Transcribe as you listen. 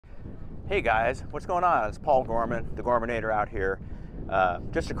Hey guys, what's going on? It's Paul Gorman, the Gormanator out here,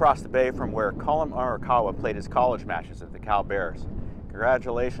 just across the bay from where Collin Morikawa played his college matches at the Cal Bears.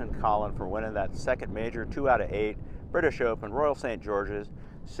 Congratulations, Collin, for winning that second major, 2 out of 8, British Open, Royal St. George's.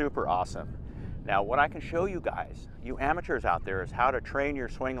 Super awesome. Now, what I can show you guys, you amateurs out there, is how to train your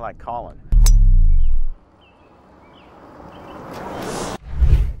swing like Collin.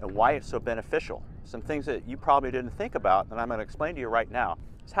 And why it's so beneficial. Some things that you probably didn't think about that I'm going to explain to you right now.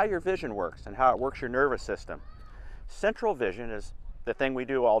 It's how your vision works and how it works your nervous system. Central vision is the thing we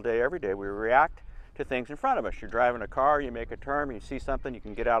do all day, every day. We react to things in front of us. You're driving a car, you make a turn, you see something, you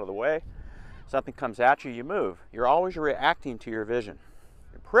can get out of the way. Something comes at you, you move. You're always reacting to your vision.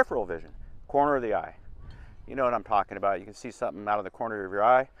 Your peripheral vision, corner of the eye. You know what I'm talking about. You can see something out of the corner of your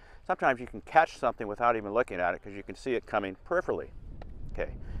eye. Sometimes you can catch something without even looking at it because you can see it coming peripherally.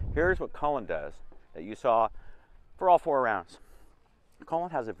 Okay, here's what Collin does that you saw for all 4 rounds.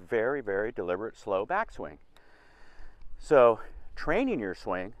 Collin has a very, very deliberate, slow backswing. So training your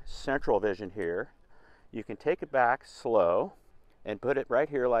swing, central vision here, you can take it back slow and put it right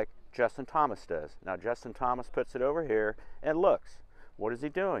here like Justin Thomas does. Now Justin Thomas puts it over here and looks. What is he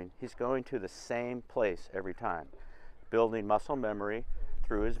doing? He's going to the same place every time, building muscle memory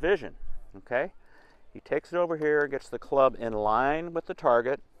through his vision, okay? He takes it over here, gets the club in line with the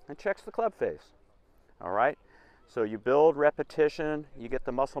target, and checks the club face, all right? So you build repetition, you get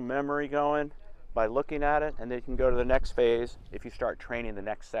the muscle memory going by looking at it, and then you can go to the next phase if you start training the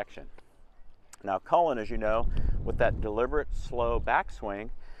next section. Now Collin, as you know, with that deliberate, slow backswing,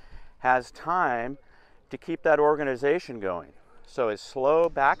 has time to keep that organization going. So a slow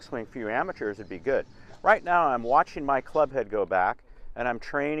backswing for you amateurs would be good. Right now I'm watching my club head go back, and I'm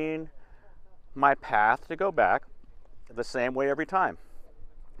training my path to go back the same way every time.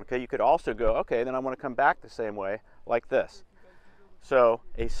 Okay, you could also go, okay, then I want to come back the same way, like this. So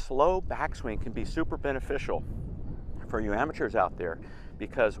a slow backswing can be super beneficial for you amateurs out there,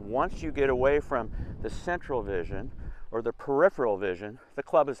 because once you get away from the central vision or the peripheral vision, the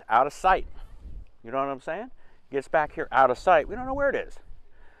club is out of sight. You know what I'm saying? It gets back here out of sight. We don't know where it is.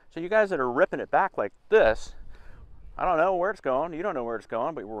 So you guys that are ripping it back like this, I don't know where it's going. You don't know where it's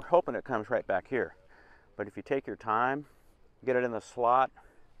going, but we're hoping it comes right back here. But if you take your time, get it in the slot,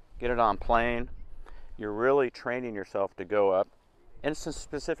 get it on plane, you're really training yourself to go up in some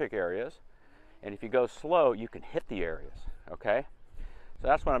specific areas. And if you go slow, you can hit the areas, okay? So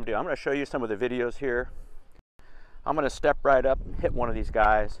that's what I'm doing. I'm going to show you some of the videos here. I'm going to step right up and hit one of these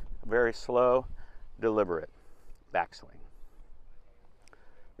guys. Very slow, deliberate backswing.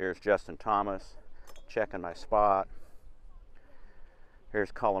 Here's Justin Thomas checking my spot.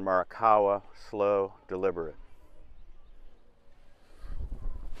 Here's Collin Morikawa, slow, deliberate.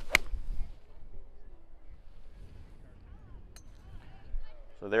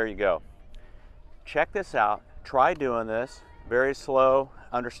 So there you go. Check this out. Try doing this. Very slow.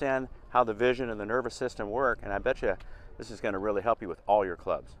 Understand how the vision and the nervous system work, and I bet you this is going to really help you with all your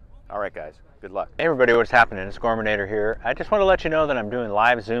clubs. All right, guys. Good luck. Hey, everybody. What's happening? It's Gormanator here. I just want to let you know that I'm doing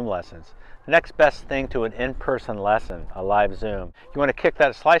live Zoom lessons. The next best thing to an in-person lesson, a live Zoom. You want to kick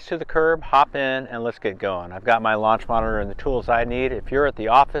that slice to the curb, hop in, and let's get going. I've got my launch monitor and the tools I need. If you're at the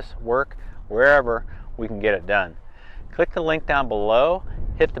office, work, wherever, we can get it done. Click the link down below,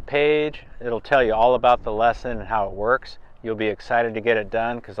 hit the page. It'll tell you all about the lesson and how it works. You'll be excited to get it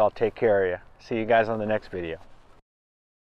done because I'll take care of you. See you guys on the next video.